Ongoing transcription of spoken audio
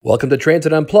Welcome to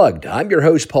Transit Unplugged. I'm your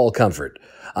host, Paul Comfort.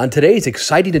 On today's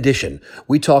exciting edition,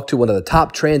 we talk to one of the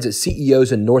top transit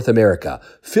CEOs in North America,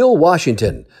 Phil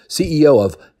Washington, CEO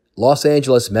of Los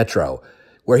Angeles Metro,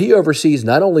 where he oversees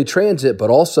not only transit, but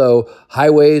also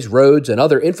highways, roads, and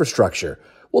other infrastructure.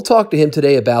 We'll talk to him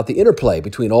today about the interplay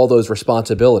between all those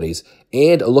responsibilities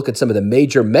and a look at some of the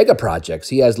major mega projects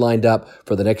he has lined up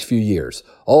for the next few years.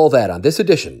 All that on this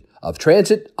edition of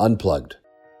Transit Unplugged.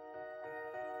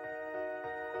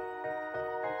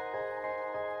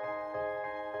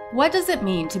 What does it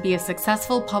mean to be a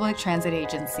successful public transit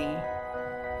agency?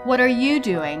 What are you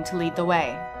doing to lead the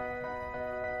way?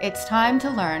 It's time to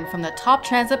learn from the top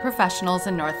transit professionals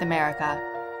in North America.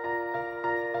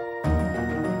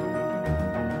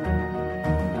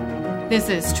 This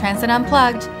is Transit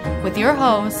Unplugged with your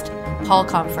host, Paul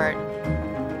Comfort.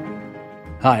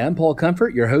 Hi, I'm Paul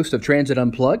Comfort, your host of Transit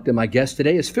Unplugged, and my guest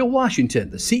today is Phil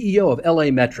Washington, the CEO of LA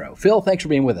Metro. Phil, thanks for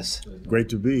being with us. Great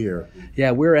to be here.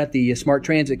 Yeah, we're at the Smart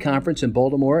Transit Conference in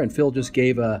Baltimore, and Phil just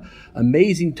gave an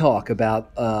amazing talk about,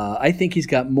 I think he's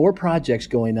got more projects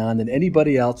going on than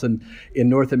anybody else in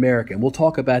North America, and we'll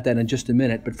talk about that in just a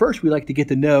minute. But first, we like to get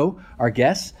to know our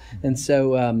guests, and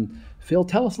so Phil,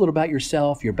 tell us a little about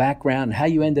yourself, your background, and how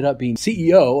you ended up being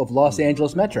CEO of Los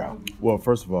Angeles Metro. Well,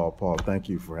 first of all, Paul, thank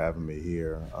you for having me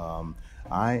here.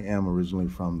 I am originally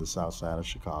from the south side of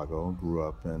Chicago, grew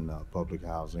up in public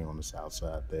housing on the south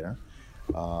side there,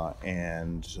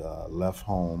 and left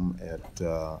home at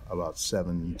about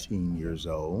 17 years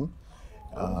old.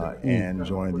 And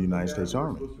joined the United States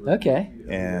Army. Okay.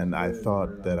 And I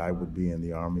thought that I would be in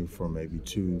the Army for maybe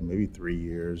 2, maybe 3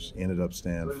 years. Ended up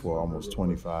staying for almost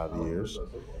 25 years,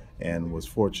 and was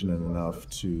fortunate enough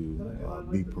to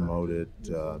be promoted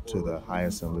to the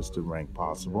highest enlisted rank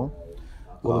possible.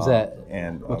 What was that?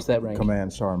 And what's that rank?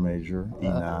 Command Sergeant Major,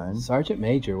 E9. Sergeant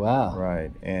Major, wow.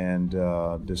 Right, and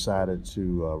decided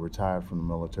to retire from the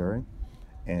military.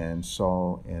 And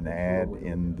saw an ad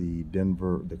in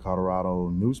the Colorado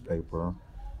newspaper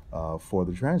for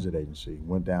the transit agency.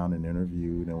 Went down and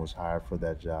interviewed and was hired for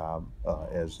that job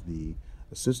as the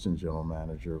assistant general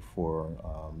manager for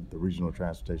the Regional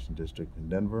Transportation District in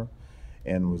Denver,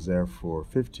 and was there for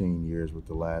 15 years, with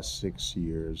the last 6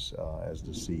 years as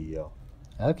the CEO.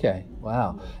 Okay,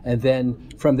 wow. And then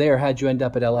from there, how'd you end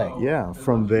up at LA? Yeah,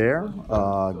 from there,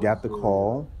 got the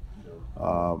call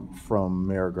from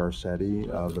Mayor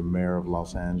Garcetti, the mayor of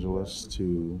Los Angeles,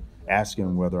 to ask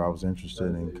him whether I was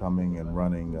interested in coming and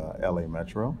running LA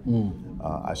Metro.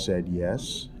 I said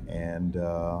yes, and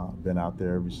been out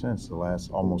there ever since, the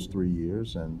last almost 3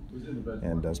 years, and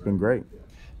it's been great.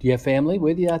 Do you have family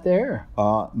with you out there?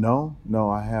 No,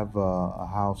 I have a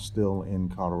house still in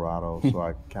Colorado, so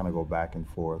I kind of go back and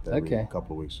forth every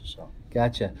couple of weeks or so.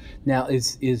 Gotcha. Now,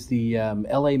 is the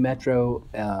LA Metro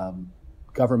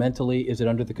governmentally, is it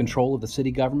under the control of the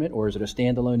city government, or is it a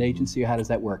standalone agency, or how does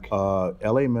that work?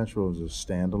 LA Metro is a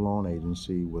standalone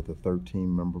agency with a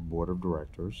 13-member board of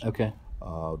directors. Okay.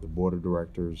 The board of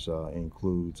directors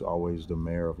includes always the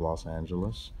mayor of Los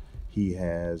Angeles. He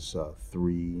has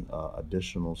 3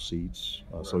 additional seats,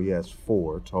 so he has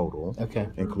 4 total,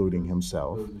 including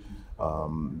himself.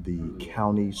 The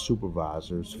county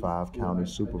supervisors, 5 county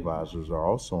supervisors are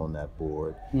also on that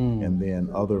board, and then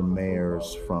other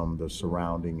mayors from the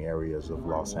surrounding areas of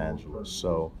Los Angeles.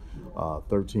 So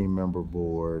 13-member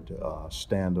board,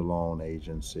 standalone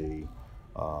agency,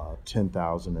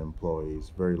 10,000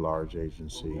 employees, very large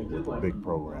agency with a big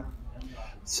program.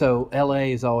 So LA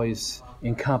is always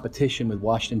in competition with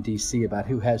Washington, D.C. about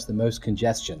who has the most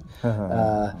congestion.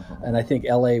 And I think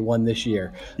LA won this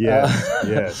year.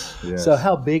 Yes. So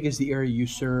how big is the area you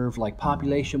serve, like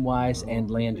population-wise and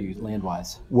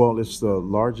land-wise? Well, it's the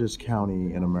largest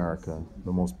county in America,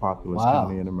 the most populous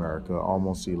county in America,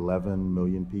 almost 11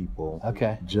 million people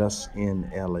just in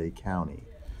LA County.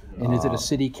 And is it a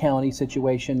city-county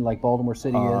situation like Baltimore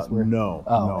City is? No.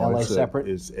 LA separate?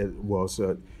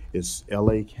 It's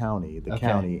LA County, the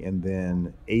county, and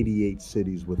then 88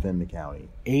 cities within the county.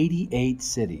 88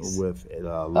 cities. With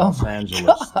Los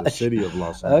Angeles, the city of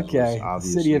Los Angeles,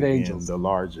 obviously City of Angels, being the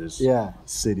largest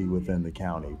city within the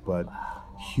county. But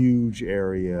huge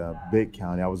area, big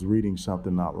county. I was reading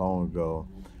something not long ago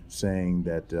saying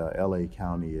that LA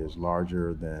County is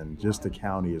larger than, just the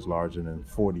county is larger than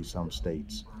 40-some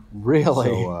states. Really?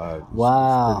 So,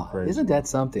 wow. It's pretty crazy. Isn't that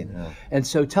something? Yeah. And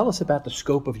so tell us about the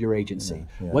scope of your agency.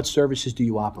 What services do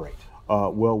you operate?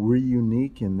 Well, we're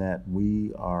unique in that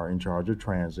we are in charge of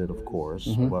transit, of course,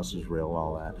 buses, rail,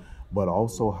 all that. but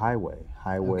also highway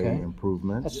Okay.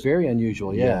 improvements. That's very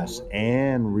unusual, yeah. Yes,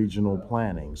 and regional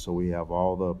planning. So we have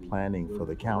all the planning for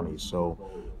the county. So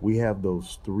we have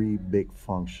those three big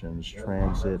functions: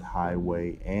 transit,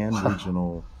 highway, and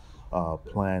regional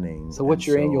planning. So And what's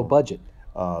your annual so budget?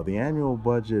 the annual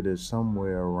budget is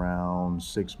somewhere around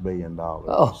 $6 billion or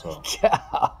Oh, so. yeah.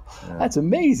 Yeah, That's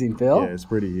amazing, yeah, Phil. it's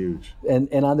pretty huge. And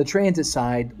on the transit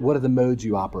side, what are the modes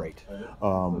you operate?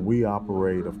 We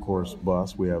operate, of course,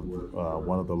 bus. We have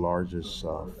one of the largest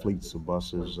fleets of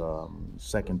buses,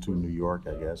 second to New York,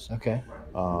 I guess. Okay.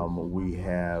 We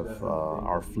have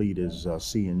our fleet is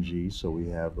CNG, so we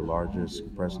have the largest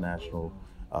compressed natural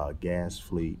gas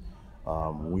fleet.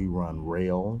 We run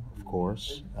rail, of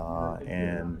course,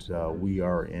 and we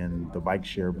are in the bike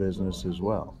share business as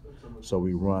well. So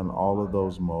we run all of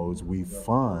those modes. We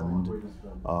fund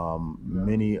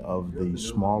many of the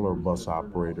smaller bus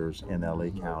operators in LA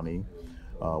County.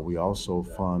 We also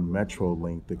fund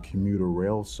Metrolink, the commuter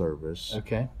rail service.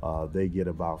 Okay. They get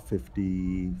about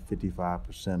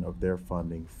 55% of their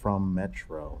funding from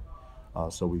Metro.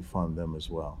 So we fund them as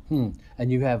well.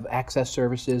 And you have access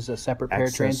services, a separate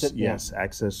paratransit? Yes,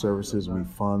 access services, we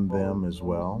fund them as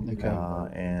well. Okay.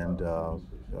 And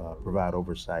provide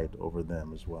oversight over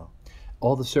them as well.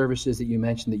 All the services that you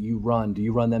mentioned that you run, do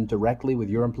you run them directly with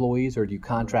your employees or do you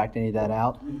contract any of that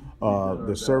out?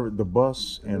 The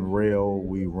bus and rail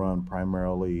we run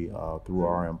primarily through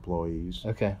our employees.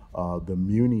 Okay. The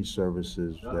Muni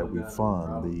services that we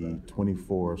fund, the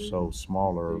 24 or so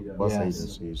smaller bus Yes.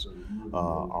 agencies,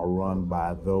 are run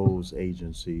by those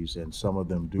agencies, and some of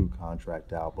them do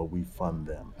contract out, but we fund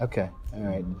them. Okay. All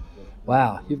right.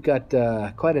 Wow, you've got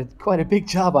quite a big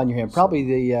job on your hand. Probably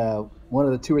the one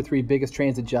of the 2 or 3 biggest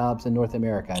transit jobs in North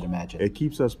America, I'd imagine. It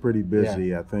keeps us pretty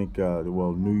busy. I think,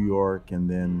 New York, and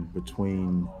then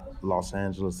between Los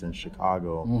Angeles and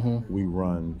Chicago, we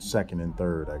run second and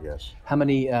third, I guess. How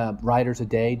many riders a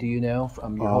day do you know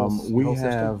from your We whole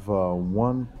system? have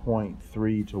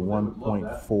 1.3 to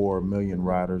 1.4 million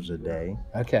riders a day.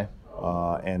 Okay.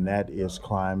 And that is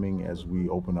climbing as we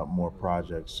open up more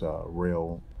projects,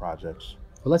 rail projects.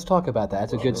 Well, let's talk about that.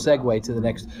 That's a good segue to the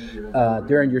next.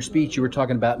 During your speech, you were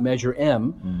talking about Measure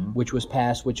M, which was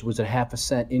passed, which was a 0.5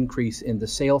 cent increase in the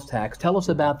sales tax. Tell us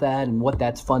about that and what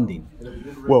that's funding.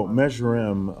 Well, Measure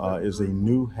M is a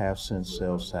new 0.5 cent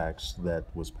sales tax that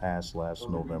was passed last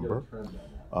November.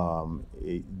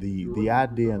 The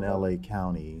idea in LA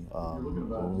County,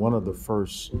 one of the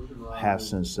first 0.5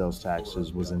 cent sales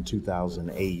taxes was in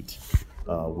 2008,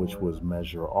 which was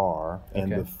Measure R.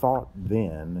 And Okay. the thought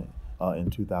then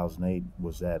in 2008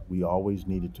 was that we always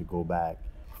needed to go back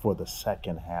for the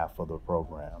second half of the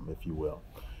program, if you will.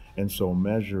 And so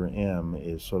Measure M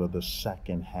is sort of the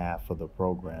second half of the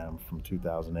program from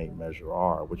 2008 Measure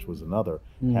R, which was another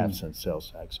 0.5 cent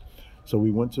sales tax. So we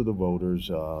went to the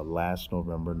voters last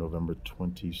November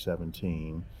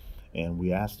 2017, and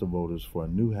we asked the voters for a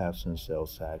new 0.5 cent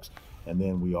sales tax. And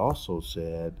then we also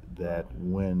said that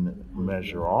when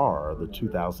Measure R, the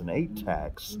 2008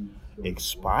 tax,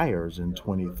 expires in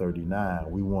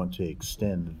 2039, we want to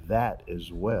extend that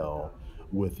as well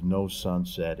with no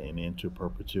sunset and into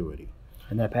perpetuity.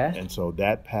 And that passed? And so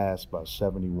that passed by over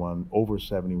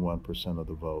 71% of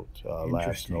the vote last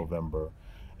Interesting. November.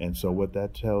 And so what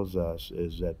that tells us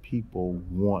is that people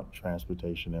want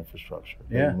transportation infrastructure.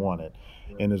 They want it.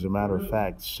 And as a matter of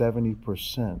fact,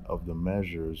 70% of the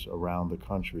measures around the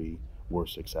country were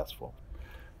successful.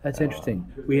 That's interesting.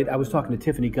 I was talking to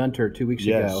Tiffany Gunter 2 weeks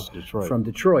Yes, ago Detroit. from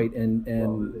Detroit,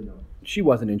 and she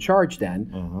wasn't in charge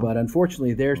then, but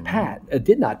unfortunately theirs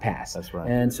did not pass. That's right.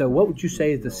 And so what would you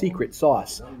say is the secret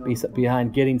sauce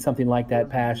behind getting something like that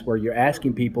passed, where you're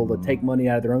asking people to take money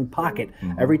out of their own pocket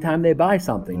every time they buy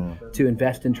something to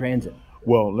invest in transit?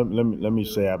 Well, let me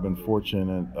say I've been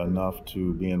fortunate enough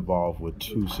to be involved with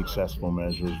 2 successful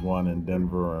measures, one in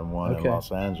Denver and one in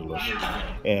Los Angeles.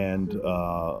 And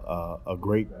a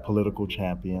great political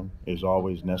champion is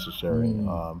always necessary.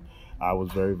 I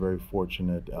was very, very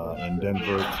fortunate in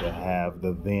Denver to have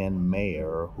the then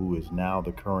mayor, who is now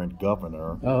the current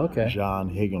governor,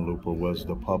 John Hickenlooper, was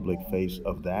the public face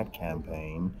of that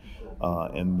campaign.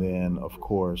 And then, of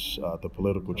course, the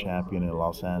political champion in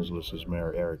Los Angeles is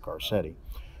Mayor Eric Garcetti.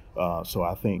 So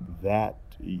I think that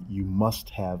you must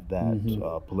have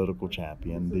that political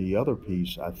champion. The other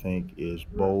piece, I think, is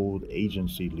bold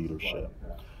agency leadership.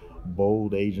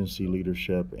 Bold agency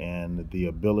leadership and the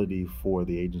ability for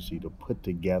the agency to put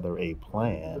together a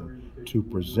plan to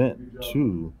present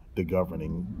to the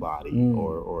governing body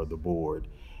or the board.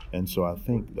 And so I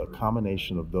think the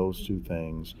combination of those 2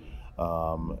 things,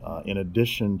 In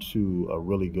addition to a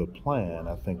really good plan,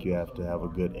 I think you have to have a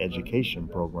good education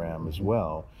program as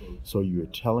well. So you're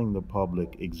telling the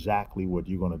public exactly what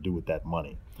you're going to do with that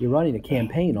money. You're running a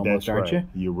campaign almost, That's aren't right.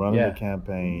 you? You're running a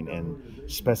campaign, and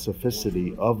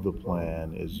specificity of the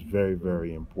plan is very,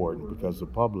 very important, because the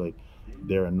public,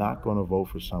 they're not going to vote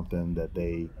for something that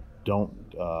they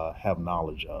don't have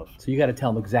knowledge of. So you got to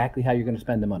tell them exactly how you're going to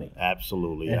spend the money.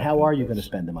 Absolutely. And how are you going to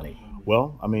spend the money?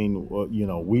 Well, I mean,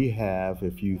 we have,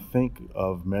 if you think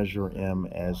of Measure M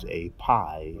as a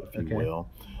pie, if you will,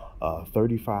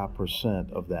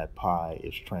 35% of that pie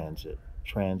is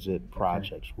transit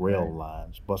projects, rail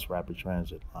lines, bus rapid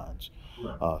transit lines.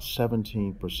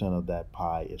 17% of that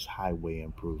pie is highway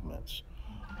improvements.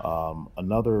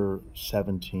 Another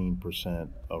 17%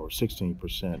 or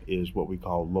 16% is what we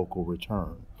call local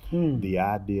return. The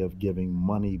idea of giving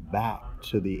money back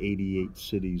to the 88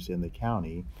 cities in the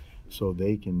county so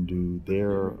they can do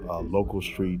their local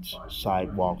streets,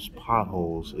 sidewalks,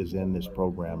 potholes is in this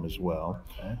program as well.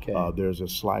 There's a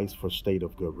slice for state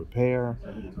of good repair.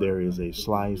 There is a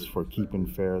slice for keeping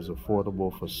fares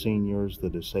affordable for seniors, the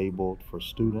disabled, for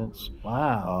students.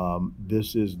 Wow.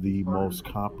 This is the most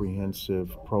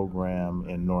comprehensive program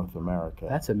in North America.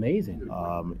 That's amazing.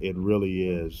 It really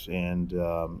is. And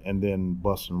then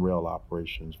bus and rail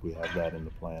operations, we have that in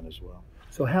the plan as well.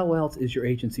 So how else is your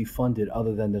agency funded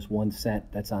other than this 1 cent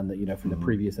that's on the, from the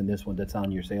previous and this one that's on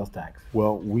your sales tax?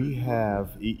 Well, we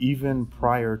have, even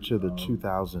prior to the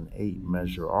 2008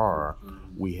 Measure R,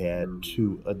 we had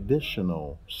 2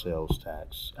 additional sales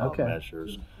tax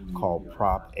measures called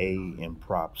Prop A and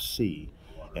Prop C.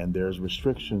 And there's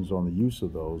restrictions on the use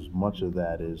of those. Much of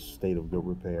that is state of good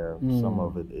repair. Some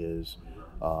of it is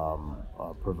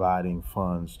providing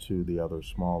funds to the other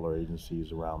smaller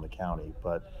agencies around the county.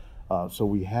 But so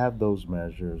we have those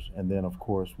measures, and then of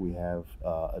course we have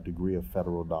a degree of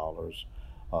federal dollars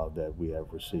that we have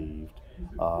received,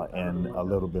 and a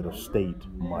little bit of state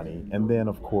money, and then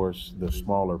of course the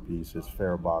smaller piece is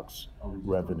fare box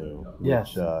revenue,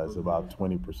 which is about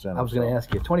 20%. I was going to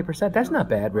ask you, 20%? That's not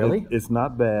bad, really. It's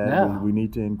not bad. No. We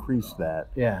need to increase that.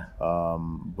 Yeah.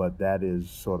 But that is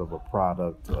sort of a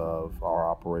product of our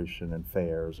operation and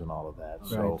fares and all of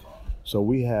that. So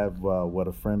we have what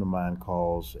a friend of mine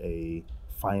calls a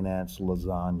finance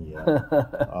lasagna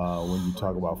when you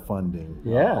talk about funding,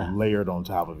 layered on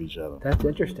top of each other. That's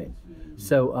interesting.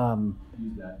 So,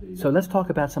 so let's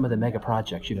talk about some of the mega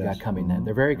projects you've got coming. Then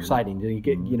they're very exciting. You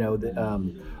get,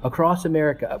 across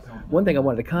America. One thing I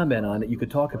wanted to comment on that you could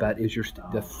talk about is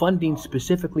the funding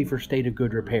specifically for state of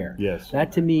good repair. Yes,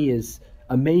 that to me is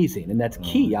amazing, and that's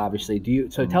key. Obviously,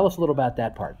 tell us a little about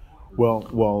that part.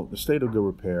 Well, the state of good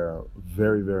repair,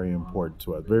 very, very important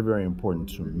to us. Very, very important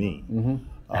to me.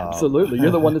 Absolutely.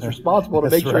 You're the one that's responsible to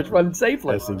make sure it's running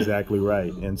safely. That's exactly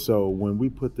right. And so when we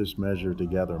put this measure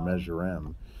together, Measure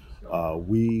M,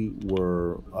 we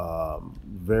were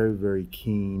very, very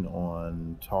keen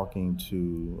on talking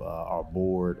to our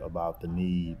board about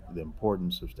the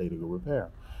importance of state of good repair.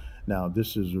 Now,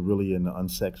 this is really an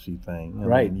unsexy thing.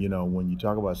 I mean, when you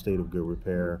talk about state of good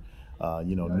repair,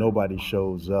 nobody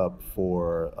shows up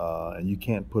for, and you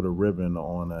can't put a ribbon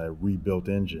on a rebuilt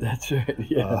engine. That's right.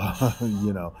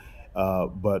 Yeah.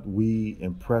 But we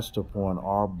impressed upon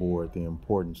our board the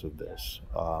importance of this,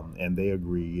 and they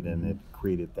agreed, and it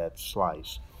created that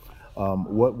slice.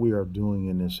 What we are doing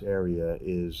in this area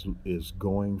is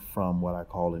going from what I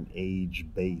call an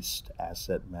age-based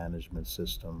asset management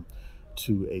system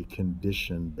to a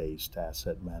condition-based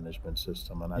asset management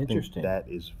system, and I think that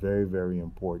is very, very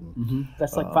important.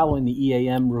 That's like following the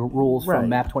EAM rules from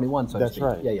MAP 21, so to speak.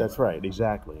 That's right. That's right.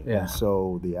 Exactly. Yeah. And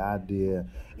so the idea,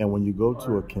 and when you go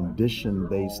to a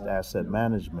condition-based asset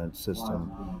management system,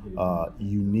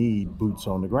 you need boots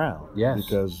on the ground. Yes.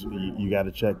 Because you got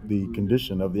to check the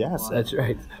condition of the asset. That's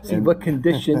right. See what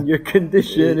condition your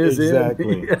condition is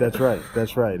exactly. in. That's right.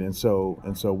 That's right. And so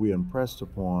we impressed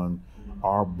upon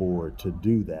our board to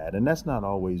do that, and that's not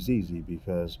always easy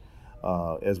because,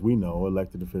 as we know,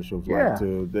 elected officials like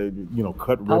to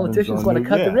cut ribbons. Politicians want to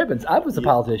cut the ribbons. I was a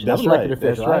politician. I was an elected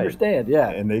official. I understand. Yeah,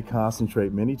 and they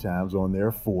concentrate many times on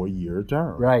their 4-year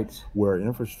term. Right. Where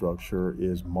infrastructure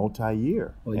is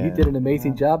multi-year. Well, you did an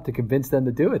amazing job to convince them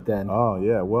to do it. Then. Oh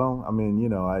yeah. Well, I mean,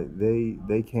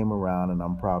 they came around, and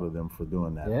I'm proud of them for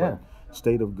doing that. Yeah. But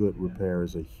state of good repair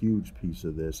is a huge piece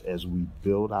of this as we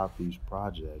build out these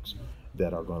projects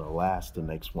that are going to last the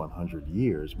next 100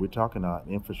 years. We're talking about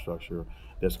infrastructure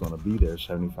that's going to be there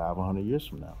 75, 100 years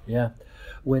from now. Yeah.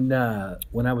 When I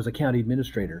was a county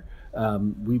administrator,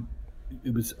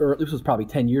 this was probably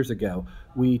 10 years ago,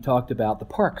 we talked about the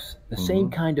parks, the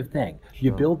same kind of thing.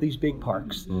 You build these big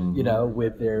parks,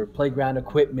 with their playground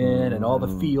equipment and all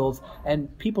the fields,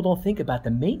 and people don't think about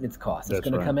the maintenance costs that's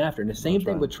going to come after. And the same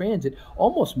thing with transit,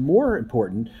 almost more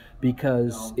important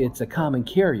because it's a common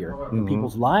carrier.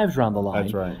 People's lives are on the line.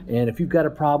 That's right. And if you've got a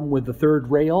problem with the third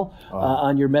rail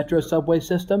on your metro subway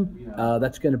system,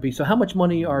 that's going to be... So how much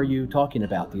money are you talking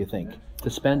about, do you think, to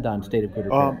spend on state of good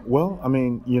repair? Well, I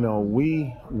mean,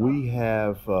 we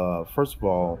have, first of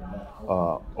all,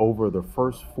 over the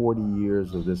first 40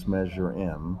 years of this Measure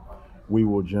M, we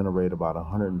will generate about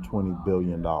 $120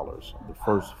 billion the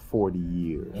first 40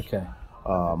 years. Okay.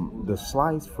 The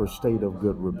slice for state of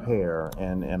good repair,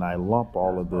 and I lump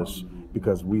all of this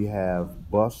because we have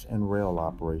bus and rail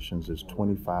operations is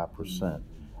 25%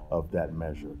 of that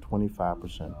measure,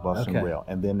 25% bus and rail.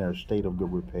 And then there's state of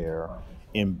good repair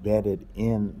embedded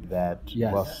in that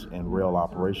bus and rail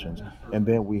operations. And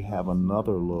then we have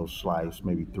another little slice,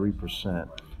 maybe 3%,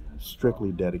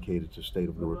 strictly dedicated to state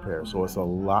of good repair. So it's a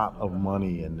lot of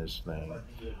money in this thing,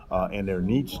 and there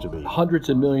needs to be hundreds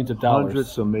of millions of dollars.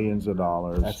 Hundreds of millions of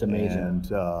dollars. That's amazing.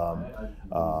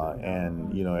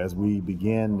 And as we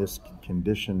began this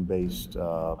condition-based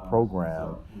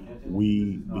program,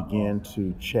 we began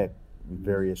to check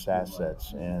various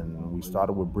assets, and we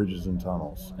started with bridges and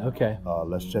tunnels. Okay.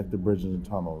 Let's check the bridges and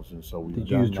tunnels, and so we did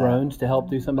you use drones to help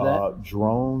do some of that?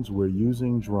 Drones. We're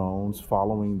using drones,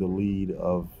 following the lead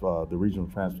of the Regional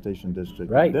Transportation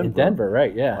District, in Denver,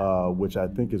 right? Yeah. Which I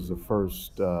think is the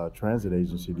first transit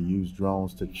agency to use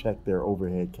drones to check their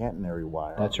overhead catenary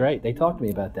wire. That's right. They talked to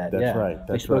me about that. That's right.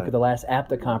 We spoke at the last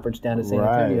APTA conference down in San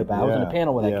Antonio about. I was in a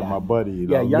panel with that guy. Yeah, my buddy.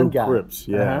 young Luke guy. Cripps.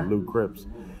 Yeah, Luke Cripps.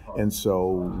 And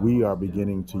so we are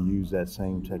beginning to use that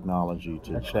same technology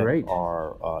to check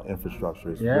our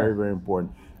infrastructure. It's very, very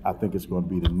important. I think it's going to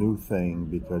be the new thing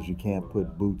because you can't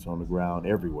put boots on the ground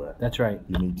everywhere. That's right.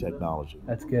 You need technology.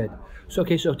 That's good. So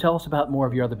tell us about more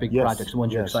of your other big projects, the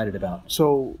ones you're excited about.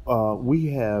 So we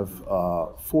have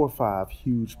 4 or 5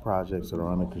 huge projects that are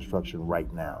under construction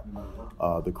right now.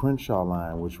 The Crenshaw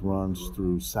line, which runs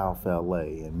through South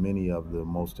LA and many of the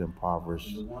most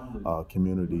impoverished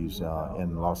communities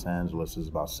in Los Angeles, is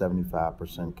about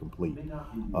 75% complete.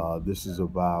 This is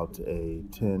about a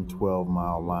 10,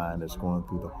 12-mile line that's going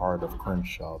through the heart of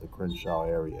Crenshaw, the Crenshaw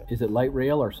area. Is it light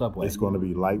rail or subway? It's going to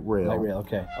be light rail. Light rail,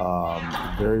 okay.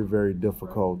 Very, very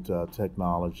difficult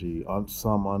technology.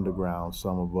 Some underground,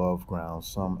 some above ground,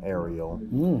 some aerial.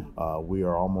 We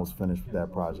are almost finished with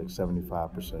that project,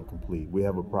 75% complete. We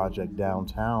have a project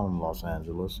downtown Los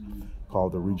Angeles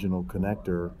called the Regional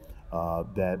Connector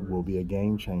that will be a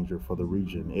game changer for the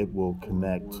region. It will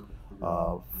connect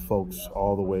folks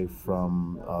all the way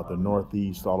from the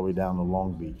Northeast all the way down to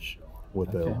Long Beach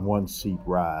with a one-seat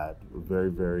ride. A very,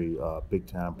 very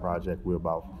big-time project. We're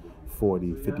about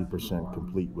 50%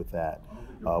 complete with that.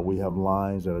 We have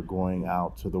lines that are going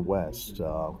out to the west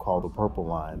called the Purple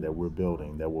Line that we're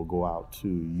building that will go out to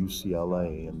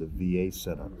UCLA and the VA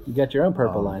Center. You got your own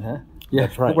Purple Line, huh? Yeah,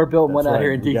 that's right. We're building one out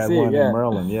here in D.C. We got one in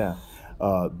Maryland,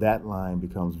 that line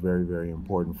becomes very, very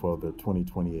important for the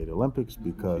 2028 Olympics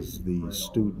because the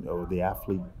student or the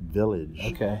athlete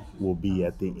village will be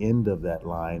at the end of that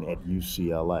line at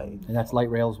UCLA. And that's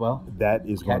light rail as well? That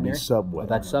is going to be subway. Oh,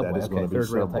 that's subway. That is going to be third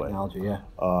rail subway. Technology,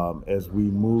 as we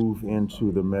move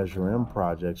into the Measure M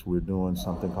projects, we're doing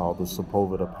something called the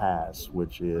Sepulveda Pass,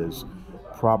 which is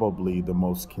probably the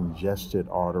most congested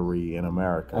artery in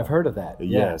America. I've heard of that.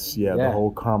 Yes, the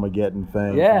whole Carmageddon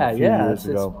thing a few years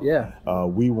ago. Yeah.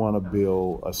 We want to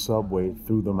build a subway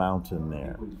through the mountain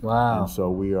there. Wow. And so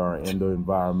we are in the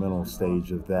environmental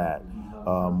stage of that.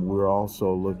 We're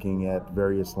also looking at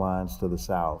various lines to the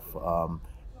south.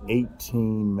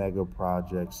 18 mega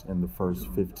projects in the first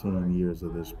 15 years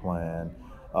of this plan,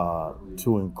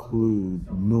 to include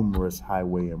numerous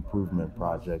highway improvement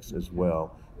projects as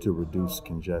well to reduce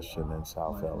congestion in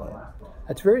South LA.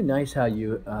 That's very nice how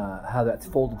that's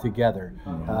folded together.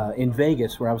 In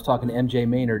Vegas, where I was talking to MJ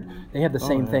Maynard, they have the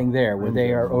same thing there, where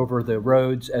they are over the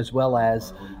roads as well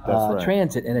as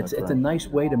transit, and it's a nice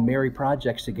way to marry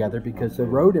projects together because the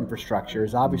road infrastructure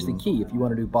is obviously key. If you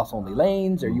want to do bus-only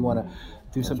lanes or you want to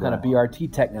do some kind of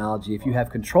BRT technology, if you have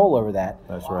control over that,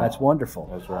 that's wonderful.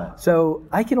 That's right. So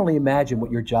I can only imagine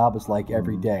what your job is like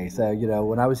every day. So,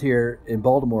 when I was here in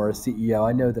Baltimore as CEO,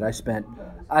 I know that I spent,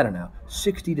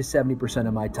 60 to 70%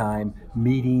 of my time,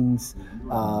 meetings,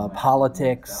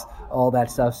 politics, all that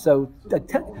stuff. So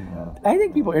I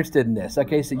think people are interested in this.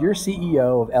 Okay, so you're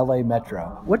CEO of LA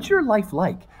Metro. What's your life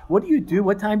like? What do you do?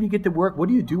 What time do you get to work? What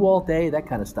do you do all day? That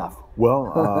kind of stuff. Well,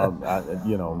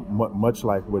 much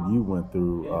like what you went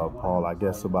through, Paul, I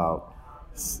guess about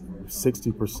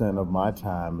 60% of my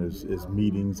time is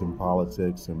meetings and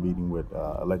politics and meeting with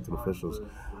elected officials.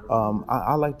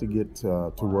 I like to get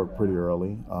to work pretty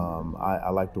early. I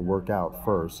like to work out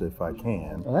first if I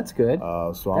can. Well, that's good.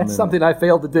 So that's something I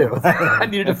failed to do. I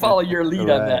needed to follow your lead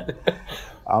on that.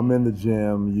 I'm in the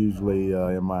gym usually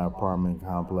in my apartment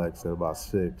complex at about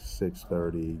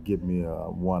 6:30. Give me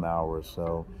 1 hour or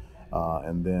so.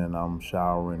 And then I'm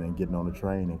showering and getting on the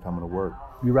train and coming to work.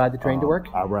 You ride the train to work?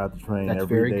 I ride the train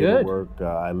every day to work.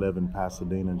 I live in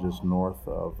Pasadena, just north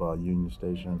of Union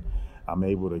Station. I'm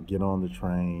able to get on the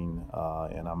train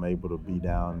and I'm able to be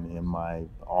down in my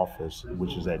office,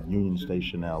 which is at Union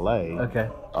Station, LA,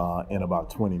 in about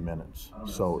 20 minutes.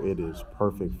 So it is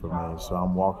perfect for me. So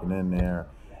I'm walking in there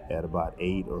at about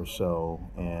 8 or so,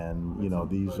 and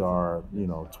these are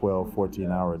 12,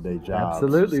 14-hour a day jobs.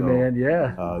 Absolutely, so, man.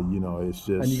 Yeah. It's just,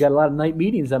 and you got a lot of night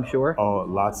meetings, I'm sure. Oh,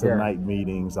 lots of night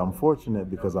meetings. I'm fortunate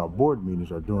because our board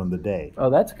meetings are during the day. Oh,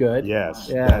 that's good. Yes.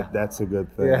 Yeah. That's a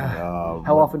good thing. Yeah.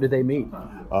 How often do they meet?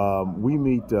 We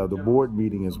meet. The board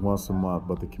meeting is once a month,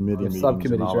 but the committee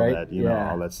meetings and all of that,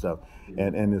 all that stuff.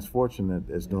 And it's fortunate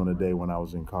as during the day when I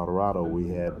was in Colorado, we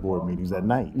had board meetings at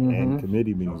night and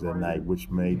committee meetings at night, which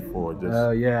made for just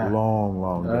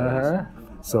long days.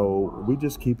 So we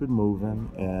just keep it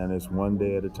moving, and it's one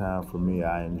day at a time for me.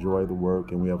 I enjoy the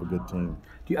work, and we have a good team.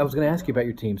 I was going to ask you about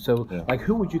your team. So,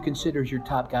 who would you consider as your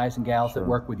top guys and gals that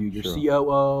work with you? Your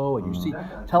COO and your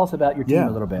Tell us about your team a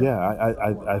little bit. Yeah,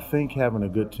 I think having a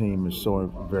good team is so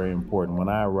very important. When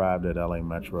I arrived at LA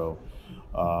Metro,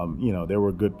 there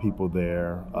were good people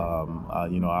there.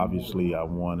 Obviously I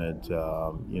wanted,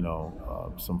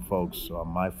 some folks,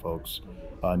 my folks,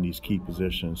 in these key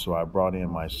positions. So I brought in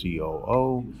my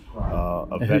COO,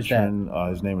 a veteran.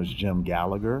 His name is Jim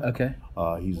Gallagher. Okay.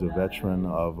 He's a veteran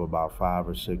of about 5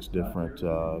 or 6 different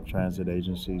transit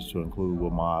agencies, to include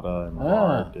WMATA and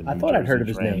BART and I thought I'd heard of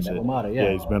his name, WMATA.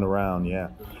 Yeah, he's been around. Yeah.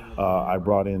 I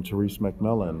brought in Therese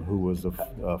McMillan, who was a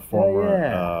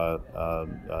former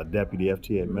deputy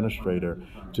FTA administrator,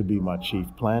 to be my chief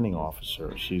planning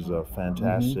officer. She's a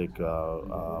fantastic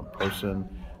person.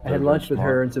 I had lunch with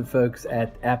her and some folks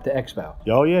at APTA Expo.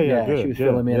 Oh, yeah, good. She was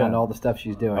filling me in on all the stuff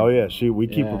she's doing. Oh, yeah, we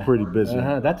keep her pretty busy.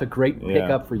 That's a great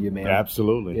pickup for you, man.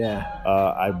 Absolutely. Yeah.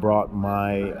 I brought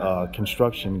my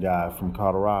construction guy from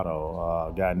Colorado,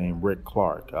 a guy named Rick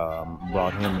Clark.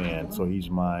 Brought him in, so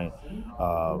he's my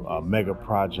mega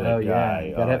project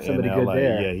guy. Gotta have somebody good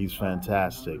there. Yeah, he's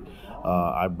fantastic.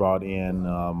 I brought in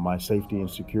my safety and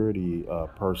security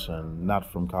person,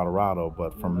 not from Colorado,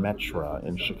 but from Metra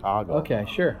in Chicago. Okay,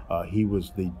 sure. He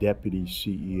was the deputy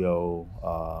CEO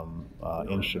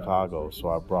in Chicago, so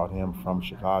I brought him from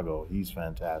Chicago. He's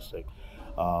fantastic.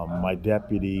 My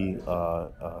deputy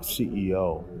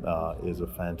CEO is a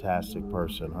fantastic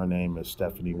person. Her name is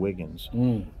Stephanie Wiggins.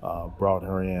 Brought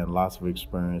her in, lots of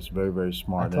experience, very, very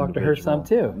smart. I talked to her some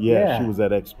too. Yeah, she was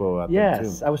at Expo, I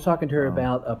think, too. I was talking to her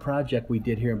about a project we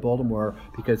did here in Baltimore,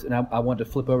 because, and I wanted to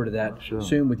flip over to that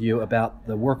soon with you, about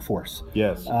the workforce.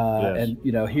 Yes. And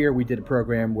here we did a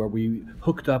program where we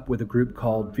hooked up with a group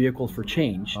called Vehicles for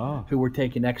Change, who were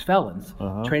taking ex-felons,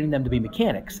 training them to be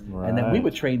mechanics, and then we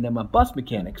would train them on bus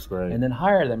mechanics, and then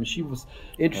hire them. And she was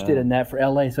interested in that for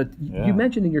LA. So you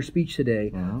mentioned in your speech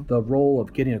today the role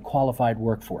of getting a qualified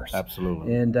workforce.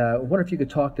 Absolutely. And I wonder if you could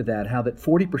talk to that, how that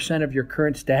 40% of your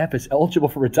current staff is eligible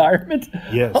for retirement?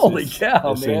 Yes. Holy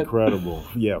cow, it's man. Incredible.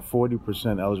 Yeah,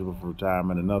 40% eligible for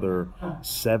retirement, another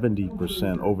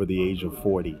 70% over the age of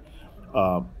 40.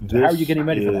 So how are you getting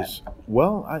ready for that?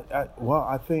 Well,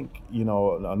 I think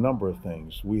a number of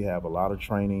things. We have a lot of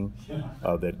training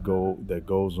that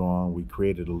goes on. We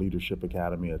created a leadership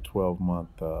academy, a 12-month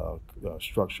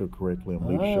structured curriculum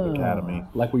leadership academy.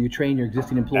 Like where you train your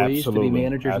existing employees to be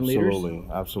managers and leaders?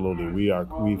 Absolutely.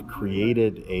 We've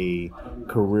created a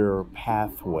career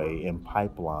pathway and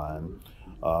pipeline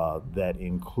that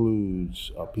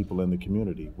includes people in the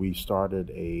community. We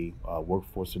started a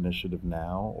workforce initiative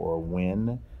now, or a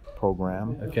WIN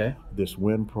program. Okay. This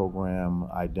WIN program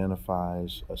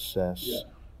identifies, assess,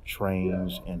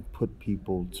 trains, and put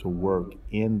people to work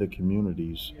in the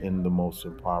communities in the most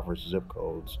impoverished zip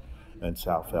codes in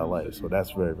South LA. So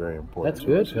that's very, very important. That's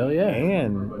good. Hell yeah.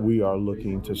 And we are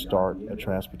looking to start a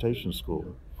transportation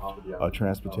school.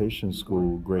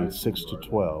 Grades 6 to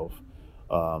 12.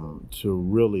 To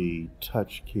really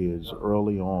touch kids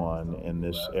early on in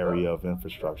this area of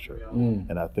infrastructure.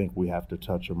 And I think we have to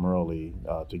touch them early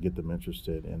to get them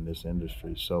interested in this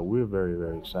industry. So we're very,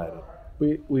 very excited.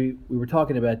 We were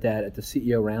talking about that at the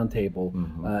CEO roundtable,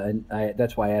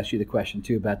 that's why I asked you the question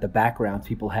too about the backgrounds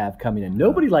people have coming in.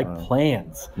 Nobody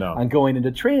plans on going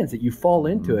into transit. You fall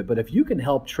into it, but if you can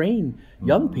help train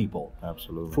young people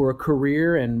absolutely for a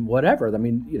career and whatever, I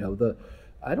mean,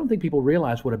 I don't think people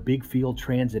realize what a big field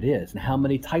transit is and how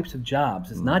many types of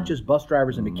jobs. It's not just bus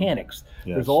drivers and mechanics.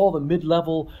 Yes. There's all the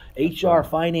mid-level HR,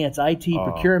 finance, IT,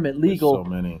 procurement, legal. So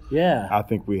many. Yeah. I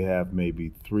think we have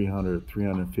maybe 300,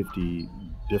 350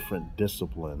 different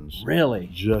disciplines. Really?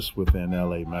 Just within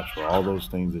LA Metro. All those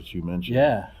things that you mentioned.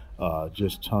 Yeah.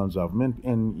 Just tons of them.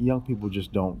 And young people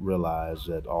just don't realize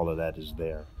that all of that is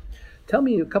there. Tell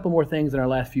me a couple more things in our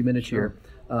last few minutes here.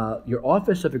 Your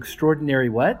Office of Extraordinary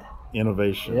what?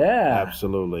 Innovation. Yeah.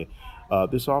 Absolutely.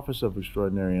 This Office of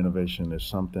Extraordinary Innovation is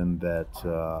something that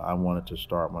I wanted to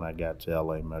start when I got to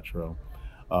LA Metro.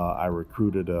 I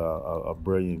recruited a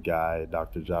brilliant guy,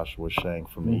 Dr. Joshua Shank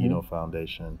from the Eno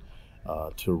Foundation,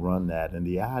 to run that. And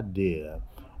the idea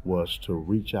was to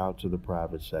reach out to the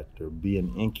private sector, be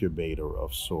an incubator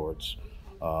of sorts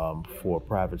for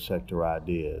private sector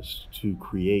ideas, to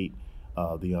create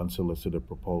the unsolicited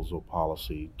proposal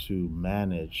policy, to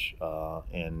manage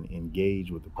and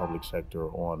engage with the public sector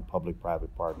on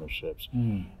public-private partnerships,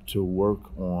 to work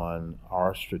on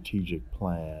our strategic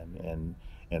plan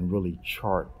and really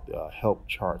help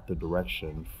chart the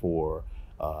direction for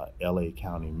LA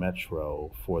County Metro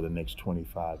for the next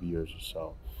 25 years or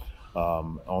so.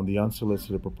 On the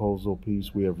unsolicited proposal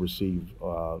piece, we have received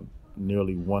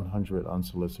nearly 100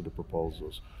 unsolicited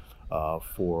proposals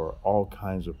for all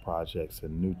kinds of projects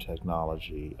and new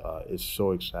technology. It's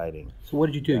so exciting. So what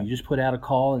did you do? You just put out a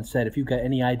call and said, if you've got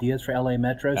any ideas for LA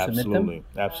Metro, submit them?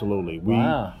 Absolutely.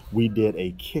 Wow. We did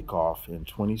a kickoff in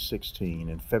 2016,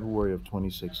 in February of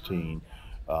 2016.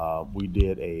 We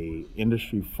did a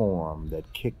industry forum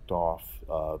that kicked off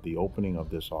the opening of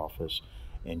this office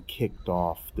and kicked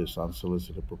off this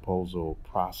unsolicited proposal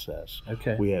process.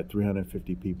 Okay. We had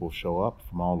 350 people show up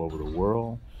from all over the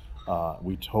world.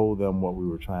 We told them what we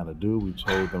were trying to do. We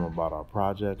told them about our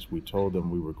projects. We told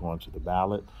them we were going to the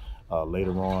ballot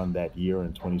later on that year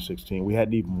in 2016. We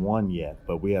hadn't even won yet,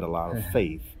 but we had a lot of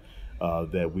faith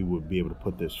that we would be able to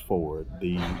put this forward.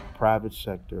 The private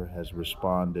sector has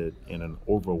responded in an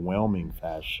overwhelming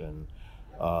fashion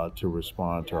to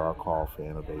respond to our call for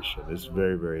innovation. It's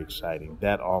very, very exciting.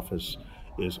 That office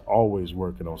is always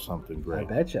working on something great. I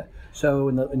betcha. So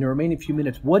in the remaining few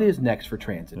minutes, what is next for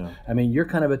transit? Yeah. I mean, you're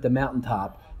kind of at the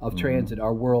mountaintop of transit,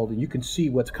 our world, and you can see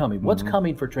what's coming. What's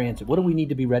coming for transit? What do we need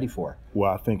to be ready for?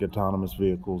 Well, I think autonomous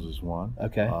vehicles is one.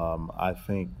 Okay. I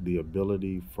think the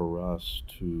ability for us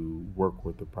to work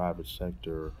with the private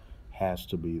sector has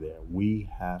to be there. We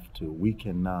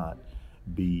cannot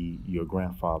be your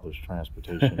grandfather's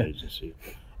transportation agency.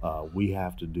 We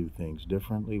have to do things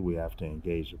differently. We have to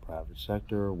engage the private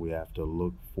sector. We have to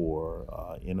look for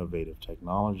innovative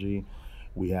technology.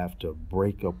 We have to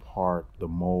break apart the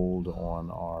mold on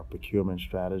our procurement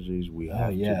strategies. We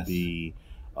have to be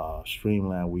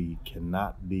streamlined. We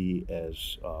cannot be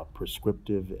as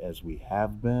prescriptive as we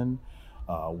have been.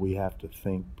 We have to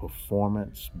think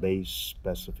performance-based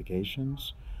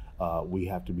specifications. We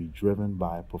have to be driven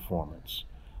by performance.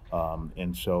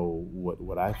 And so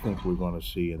what I think we're going to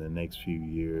see in the next few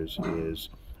years is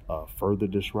further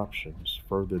disruptions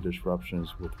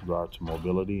with regard to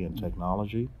mobility and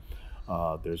technology.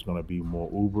 There's going to be more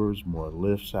Ubers, more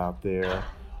Lyfts out there.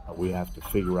 We have to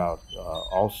figure out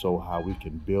also how we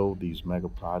can build these mega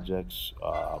projects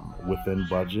within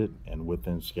budget and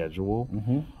within schedule,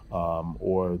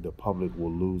 or the public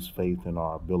will lose faith in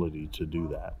our ability to do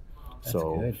that. That's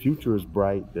so good. Future is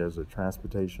bright. There's a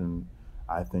transportation,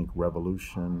 I think,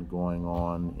 revolution going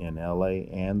on in LA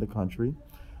and the country.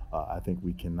 I think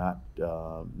we cannot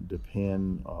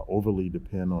overly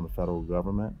depend on the federal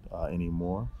government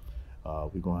anymore.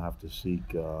 We're going to have to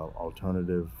seek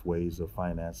alternative ways of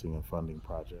financing and funding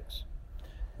projects.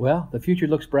 Well, the future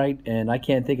looks bright, and I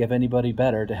can't think of anybody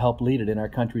better to help lead it in our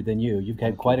country than you. You've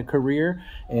had quite a career,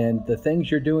 and the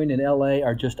things you're doing in LA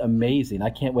are just amazing.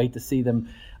 I can't wait to see them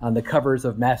on the covers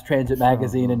of Mass Transit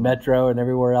Magazine and Metro and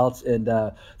everywhere else. And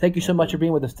thank you so much for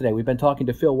being with us today. We've been talking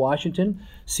to Phil Washington,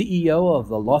 CEO of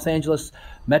the Los Angeles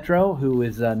Metro, who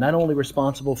is not only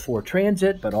responsible for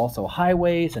transit, but also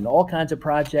highways and all kinds of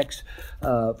projects.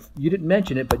 You didn't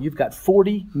mention it, but you've got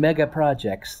 40 mega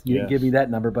projects. You didn't give me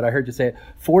that number, but I heard you say it.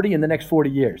 40 in the next 40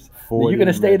 years. Are you going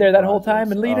to stay there that whole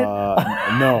time and lead it?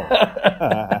 No.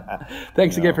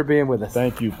 Thanks again for being with us.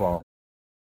 Thank you, Paul.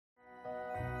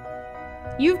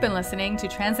 You've been listening to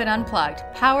Transit Unplugged,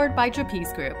 powered by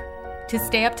Trapeze Group. To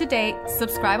stay up to date,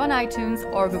 subscribe on iTunes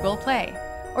or Google Play.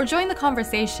 or join the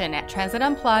conversation at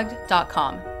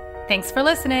transitunplugged.com. Thanks for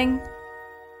listening.